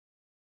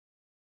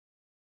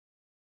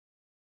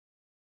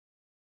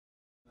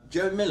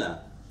Joe Miller,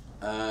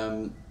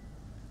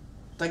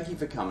 thank you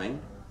for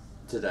coming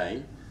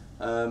today.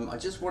 I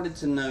just wanted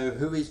to know,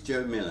 who is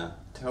Joe Miller?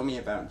 Tell me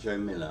about Joe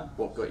Miller.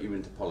 What got you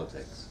into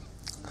politics?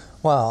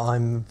 Well,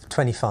 I'm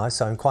 25,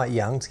 so I'm quite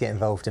young to get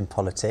involved in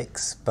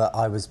politics, but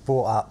I was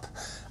brought up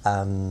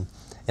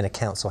in a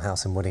council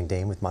house in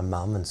Woodingdean with my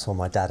mum and saw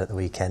my dad at the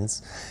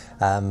weekends.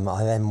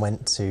 I then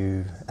went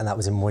to, and that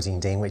was in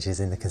Woodingdean, which is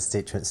in the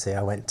constituency.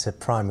 I went to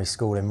primary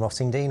school in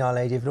Rottingdean, Our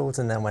Lady of Lourdes,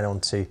 and then went on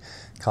to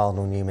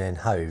Cardinal Newman in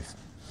Hove.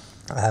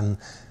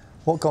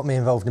 What got me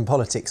involved in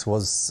politics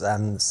was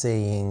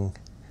seeing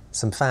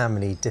some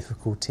family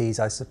difficulties,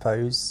 I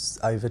suppose,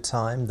 over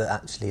time, that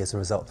actually as a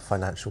result of the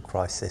financial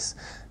crisis,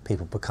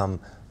 people become,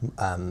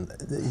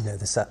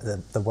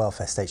 the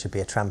welfare state should be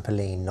a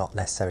trampoline, not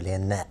necessarily a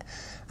net.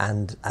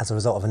 And as a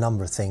result of a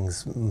number of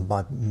things,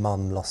 my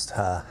mum lost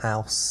her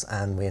house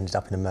and we ended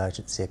up in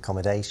emergency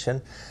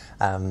accommodation.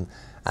 And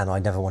I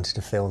never wanted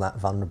to feel that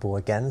vulnerable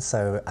again.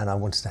 And I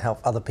wanted to help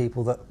other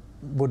people that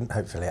wouldn't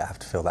hopefully have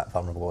to feel that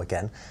vulnerable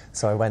again.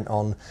 So I went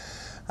on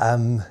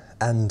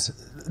and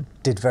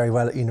did very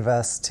well at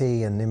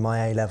university and in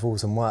my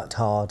A-levels and worked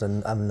hard,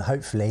 and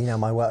hopefully,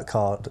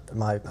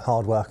 my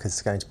hard work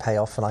is going to pay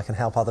off and I can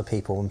help other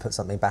people and put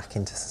something back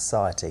into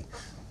society.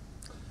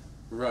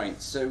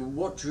 Right, so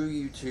what drew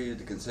you to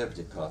the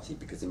Conservative Party?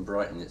 Because in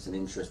Brighton it's an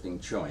interesting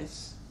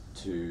choice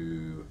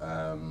to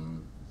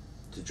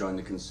join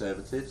the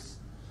Conservatives.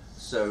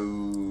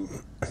 So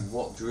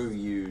what drew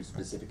you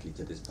specifically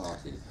to this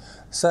party?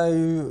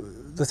 So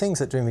the things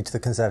that drew me to the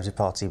Conservative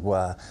Party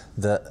were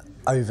that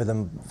over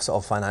the sort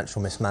of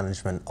financial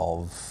mismanagement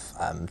of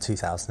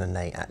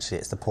 2008, actually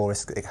it's the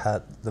poorest that get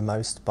hurt the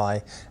most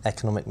by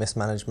economic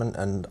mismanagement,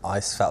 and I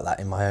felt that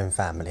in my own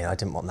family and I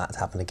didn't want that to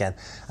happen again.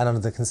 And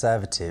under the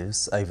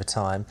Conservatives, over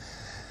time,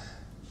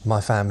 my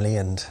family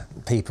and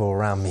people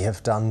around me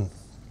have done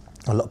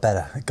a lot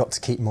better. Got to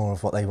keep more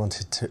of what they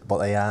wanted to, what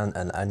they earned,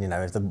 and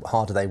the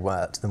harder they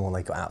worked, the more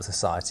they got out of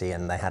society.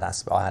 And I had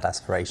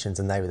aspirations,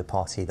 and they were the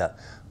party that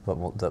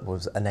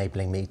was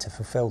enabling me to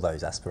fulfil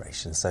those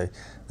aspirations. So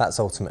that's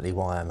ultimately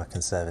why I'm a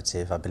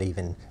Conservative. I believe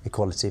in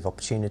equality of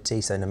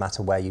opportunity. So no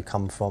matter where you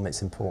come from,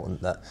 it's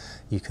important that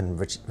you can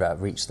reach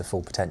the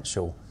full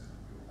potential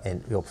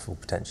your full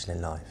potential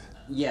in life.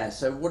 Yeah.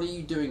 So what are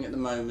you doing at the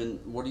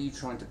moment? What are you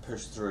trying to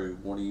push through?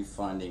 What are you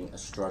finding a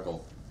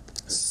struggle?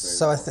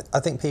 So I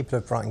think people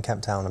of Brighton,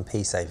 Kemptown and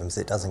Peacehaven, because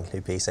it does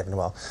include Peacehaven as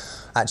well,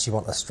 actually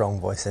want a strong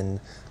voice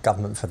in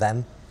government for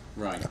them.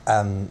 Right.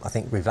 I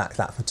think we've lacked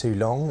that for too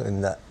long,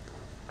 and that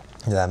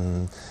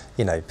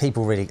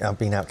people really have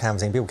been out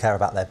canvassing. People care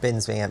about their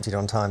bins being emptied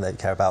on time. They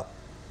care about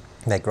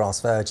their grass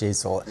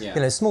verges, or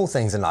small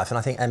things in life. And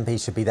I think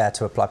MPs should be there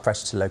to apply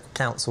pressure to local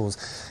councils,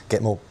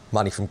 get more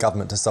money from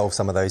government to solve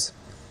some of those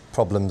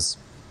problems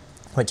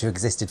which have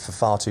existed for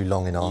far too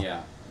long in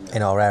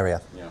our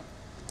area. Yeah.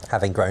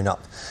 Having grown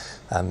up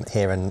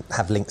here and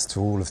have links to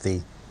all of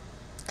the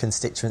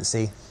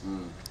constituency,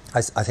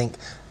 I think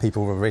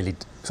people were really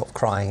sort of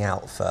crying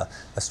out for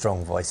a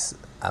strong voice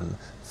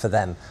for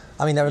them.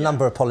 I mean, there are a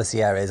number of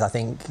policy areas. I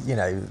think,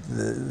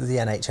 the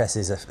NHS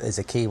is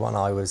a key one.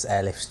 I was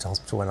airlifted to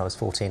hospital when I was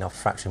 14 after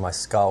fracturing my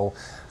skull.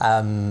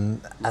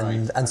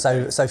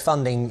 So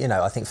funding,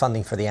 I think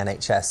funding for the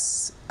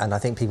NHS, and I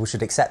think people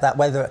should accept that,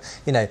 whether,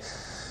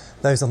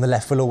 those on the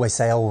left will always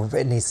say, oh,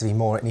 it needs to be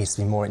more, it needs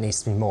to be more, it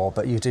needs to be more.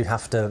 But you do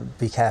have to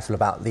be careful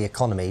about the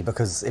economy,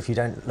 because if you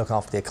don't look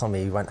after the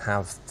economy, you won't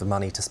have the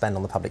money to spend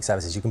on the public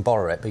services. You can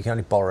borrow it, but you can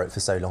only borrow it for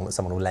so long that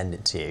someone will lend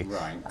it to you.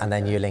 Right. And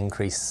then you'll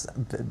increase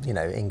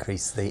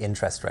the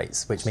interest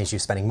rates, which means you're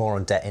spending more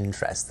on debt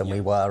interest than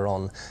we were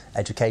on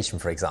education,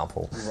 for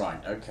example. Right,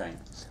 okay.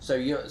 So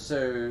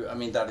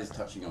that is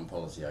touching on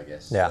policy, I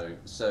guess. Yeah.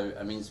 So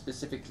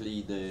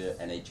specifically the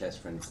NHS,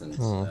 for instance,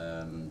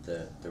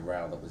 the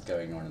row that was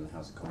going on in the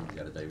House of Commons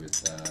the other day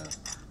with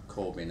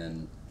Corbyn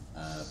and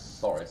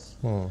Boris,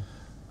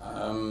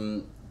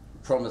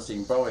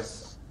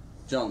 Boris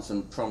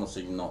Johnson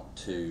promising not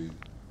to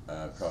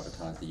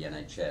privatise the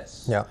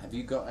NHS. Yeah. Have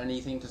you got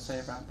anything to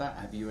say about that?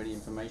 Have you any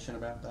information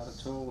about that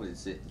at all?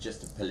 Is it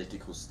just a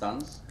political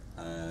stunt?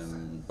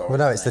 Well,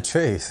 no, it's the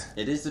truth.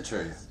 It is the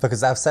truth.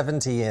 Because out of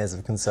 70 years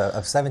of the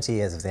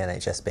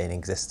NHS being in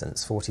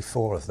existence,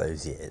 44 of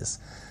those years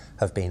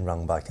have been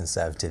run by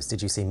Conservatives.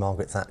 Did you see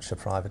Margaret Thatcher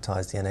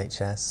privatise the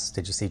NHS?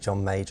 Did you see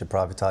John Major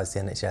privatise the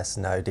NHS?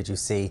 No. Did you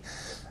see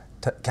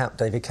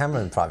David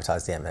Cameron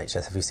privatise the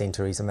NHS? Have you seen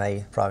Theresa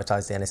May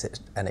privatise the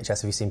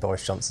NHS? Have you seen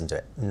Boris Johnson do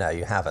it? No,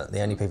 you haven't.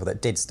 The only people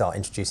that did start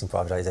introducing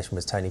privatisation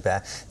was Tony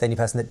Blair. The only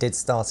person that did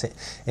start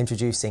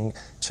introducing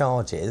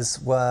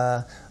charges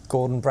were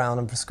Gordon Brown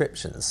and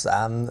prescriptions.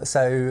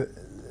 So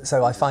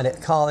So I find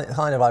it kind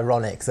of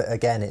ironic that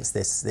again it's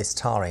this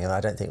tarring, and I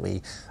don't think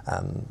we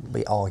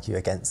argue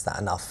against that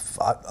enough.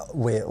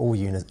 We're all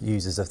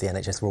users of the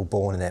NHS. We're all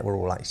born in it. We're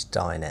all actually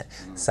die in it.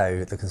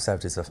 So the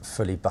Conservatives are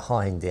fully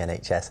behind the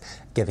NHS,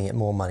 giving it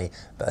more money,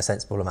 but a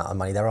sensible amount of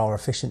money. There are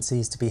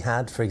efficiencies to be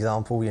had. For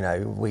example,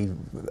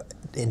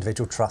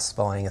 individual trusts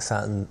buying a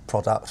certain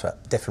product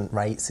at different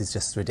rates is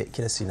just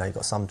ridiculous. You've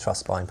got some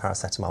trusts buying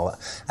paracetamol at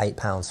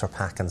 £8 for a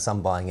pack, and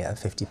some buying it at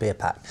 50p a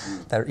pack.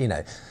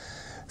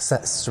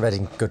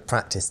 Spreading good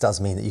practice does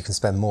mean that you can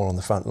spend more on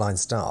the frontline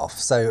staff.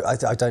 So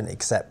I don't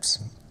accept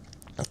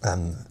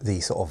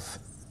the sort of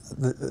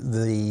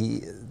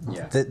the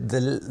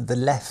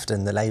left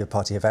and the Labour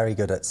Party are very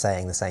good at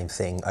saying the same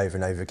thing over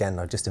and over again.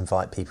 I just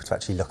invite people to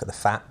actually look at the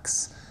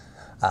facts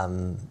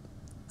and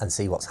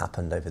see what's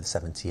happened over the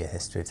 70-year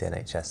history of the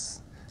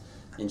NHS.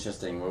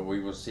 Interesting. Well, we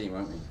will see,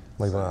 won't we?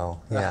 We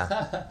will,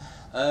 yeah.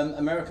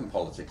 American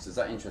politics, does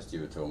that interest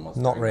you at all?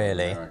 Not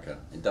really. America?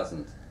 It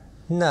doesn't.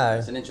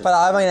 No, but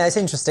I mean, it's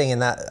interesting in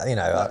that,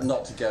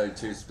 not to go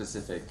too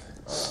specific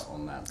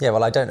on that. Yeah,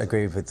 well, I don't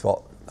agree with a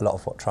lot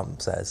of what Trump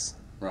says.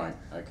 Right,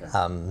 okay.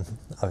 I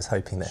was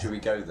hoping that... Should we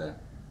go there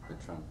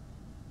with Trump?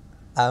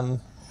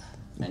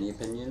 Any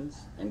opinions?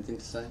 Anything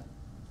to say?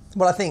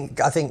 Well, I think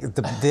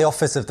the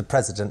office of the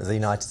President of the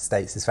United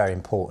States is very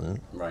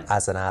important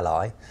as an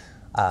ally.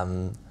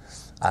 Going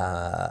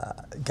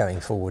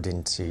forward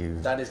into...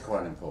 That is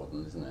quite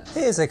important, isn't it?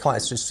 It is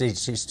quite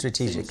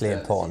strategically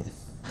important.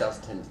 It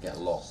does tend to get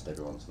lost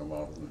every once in a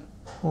while, doesn't it?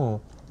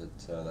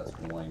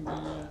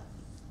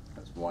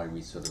 That's why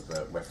we sort of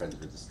we're friends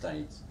with the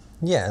States.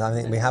 Yeah, I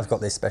think we have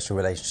got this special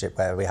relationship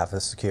where we have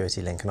a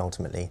security link, and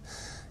ultimately,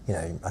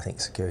 I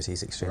think security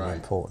is extremely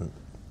important.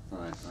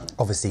 Right.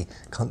 Obviously,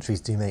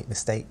 countries do make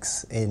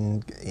mistakes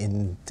in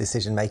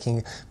decision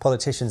making.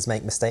 Politicians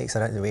make mistakes. I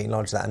don't think we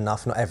acknowledge that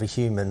enough. Not every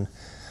human.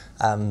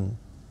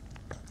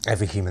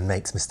 Every human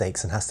makes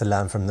mistakes and has to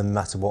learn from them, no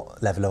matter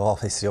what level of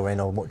office you're in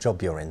or what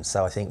job you're in.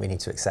 So I think we need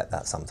to accept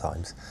that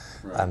sometimes.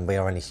 Right. We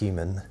are only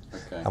human,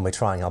 and we're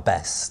trying our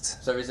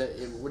best. So is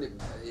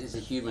a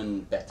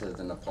human better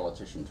than a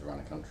politician to run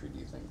a country, do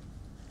you think?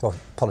 Well,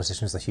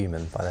 politicians are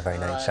human by their very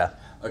nature.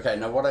 Okay,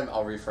 now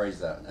I'll rephrase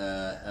that.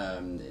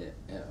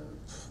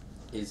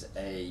 Is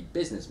a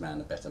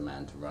businessman a better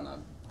man to run a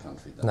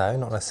country than? No,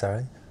 not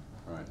necessarily.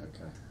 Right,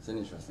 okay. It's an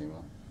interesting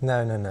one.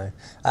 No.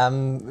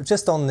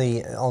 Just on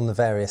the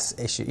various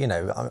issues,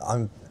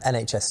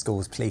 NHS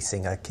schools,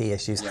 policing are key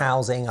issues. Yeah.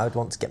 Housing, I would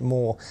want to be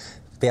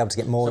able to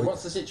get more. So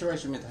what's the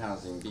situation with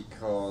housing?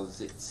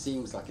 Because it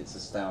seems like it's a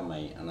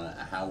stalemate, and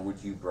how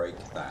would you break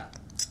that?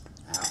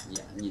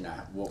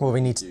 What would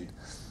we need to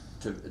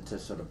do to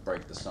sort of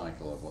break the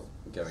cycle of what's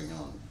going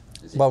on?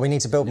 We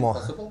need to build more.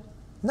 Impossible?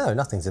 No,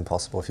 nothing's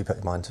impossible if you put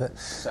your mind to it.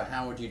 So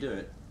how would you do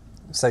it?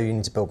 So you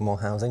need to build more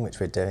housing, which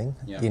we're doing.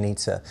 Yeah. You need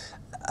to,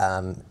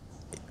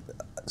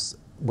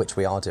 which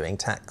we are doing,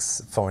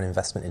 tax foreign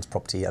investment into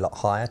property a lot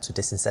higher to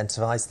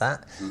disincentivise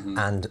that. Mm-hmm.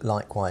 And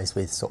likewise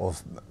with sort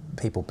of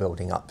people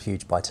building up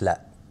huge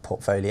buy-to-let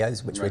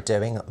portfolios, which we're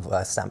doing,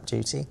 stamp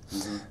duty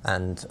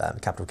and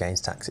capital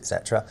gains tax,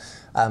 etc.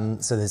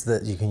 So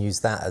you can use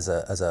that as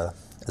a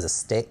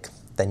stick.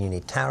 Then you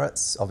need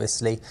carrots,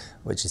 obviously,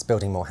 which is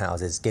building more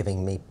houses,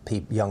 giving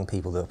young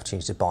people the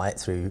opportunity to buy it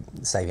through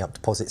saving up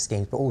deposit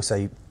schemes, but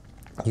also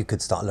you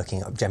could start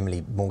looking at,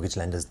 generally mortgage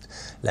lenders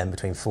lend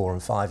between 4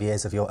 and 5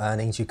 years of your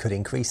earnings. You could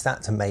increase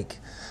that to make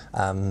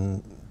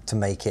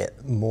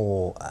it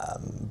more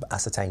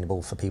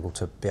ascertainable for people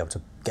to be able to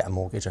get a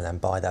mortgage and then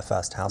buy their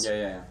first house.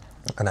 Yeah.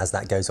 And as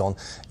that goes on,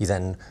 you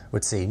then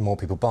would see more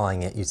people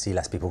buying it, you'd see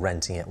less people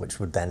renting it,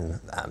 which would then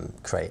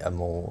create a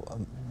more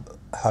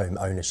home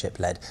ownership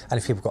led. And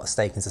if people got a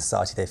stake in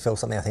society, they feel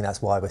something. I think that's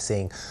why we're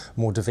seeing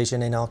more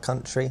division in our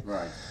country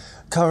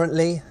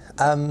currently.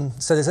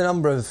 So there's a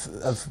number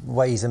of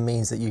ways and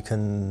means that you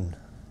can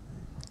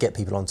get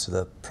people onto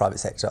the private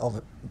sector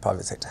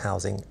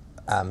housing.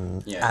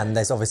 And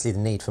there's obviously the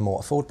need for more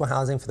affordable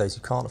housing for those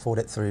who can't afford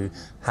it through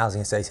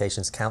housing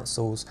associations,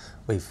 councils.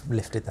 We've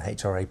lifted the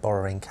HRA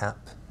borrowing cap,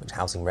 which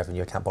housing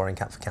revenue account borrowing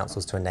cap for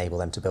councils, to enable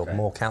them to build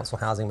more council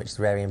housing, which is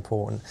very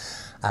important.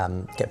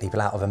 Get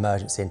people out of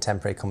emergency and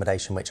temporary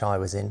accommodation, which I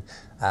was in,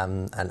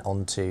 and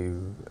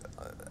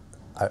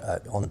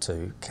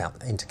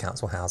into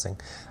council housing.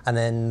 And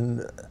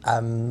then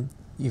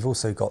you've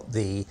also got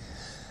the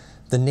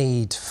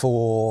need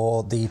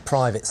for the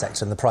private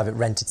sector and the private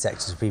rented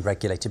sector to be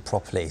regulated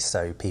properly,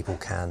 so people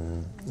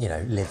can,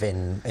 live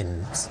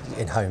in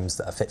homes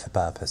that are fit for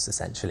purpose,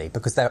 essentially.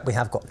 Because we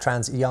have got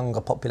younger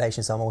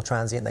populations are more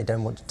transient. They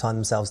don't want to tie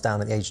themselves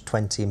down at the age of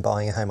 20 and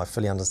buying a home. I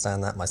fully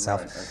understand that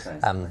myself.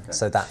 Right,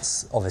 so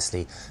that's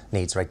obviously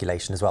needs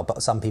regulation as well.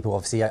 But some people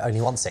obviously only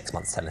want 6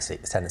 months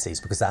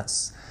tenancies because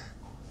that's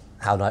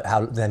how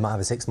they might have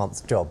a 6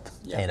 month job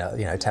in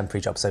a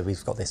temporary job. So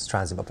we've got this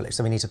transient population.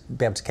 So we need to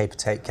be able to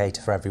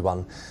cater for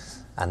everyone,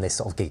 and this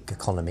sort of gig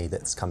economy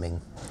that's coming.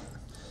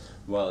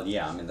 Well,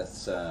 yeah, I mean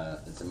it's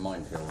a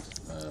minefield.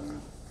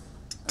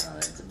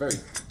 It's a very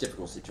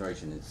difficult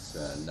situation. It's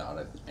not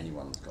that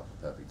anyone's got a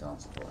perfect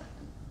answer for it.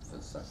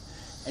 So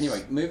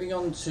Anyway, moving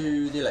on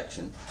to the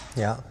election.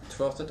 Yeah,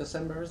 12th of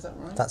December, is that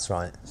right? that's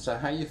right. So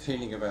how are you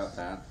feeling about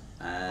that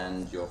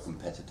and your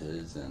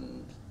competitors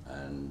and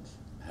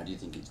how do you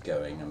think it's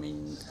going? I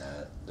mean,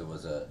 there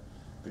was a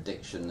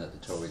prediction that the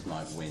Tories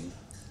might win.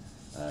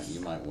 You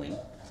might win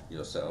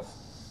yourself.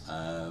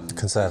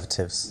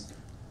 Conservatives.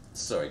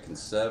 Sorry,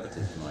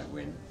 Conservatives might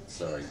win.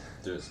 Sorry,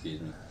 do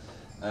excuse me.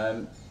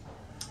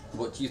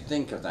 What do you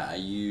think of that?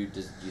 Do you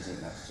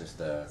think that's just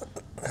a...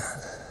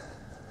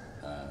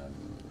 do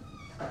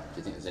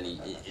you think there's any...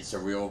 It's a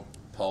real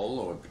poll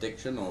or a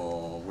prediction,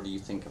 or what do you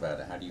think about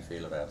it? How do you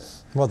feel about it?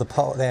 Well,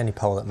 the only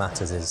poll that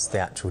matters is the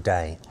actual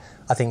day.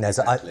 I think there's...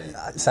 Exactly.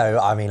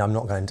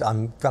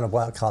 I'm going to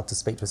work hard to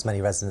speak to as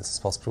many residents as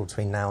possible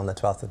between now and the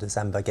 12th of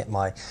December, get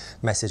my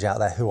message out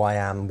there, who I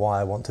am,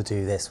 why I want to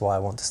do this, why I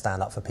want to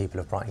stand up for people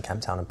of Brighton,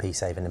 Kemptown and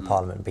Peacehaven in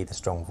Parliament and be the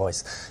strong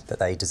voice that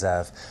they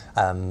deserve.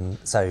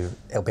 So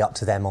it'll be up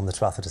to them on the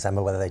 12th of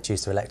December whether they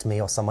choose to elect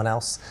me or someone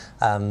else.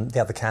 The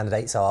other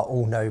candidates are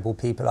all noble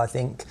people, I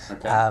think.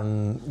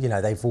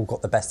 Okay. They've all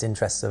got the best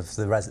interests of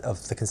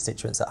the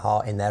constituents at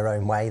heart in their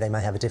own way. They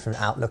may have a different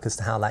outlook as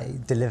to how they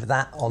deliver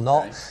that or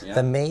not. Okay.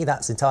 Yeah. Than me,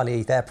 that's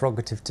entirely their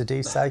prerogative to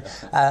do so.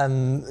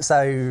 I'm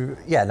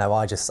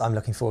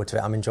looking forward to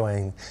it. I'm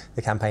enjoying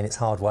the campaign. It's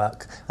hard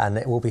work, and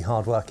it will be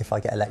hard work if I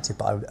get elected.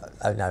 But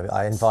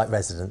I invite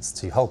residents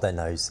to hold their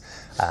nose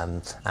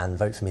and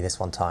vote for me this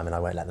one time, and I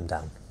won't let them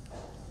down.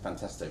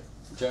 Fantastic.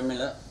 Joe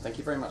Miller, thank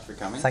you very much for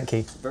coming. Thank you.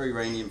 It's very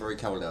rainy and very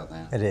cold out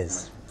there. It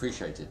is.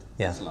 Appreciate it.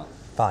 Yeah. Thanks a lot.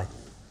 Bye.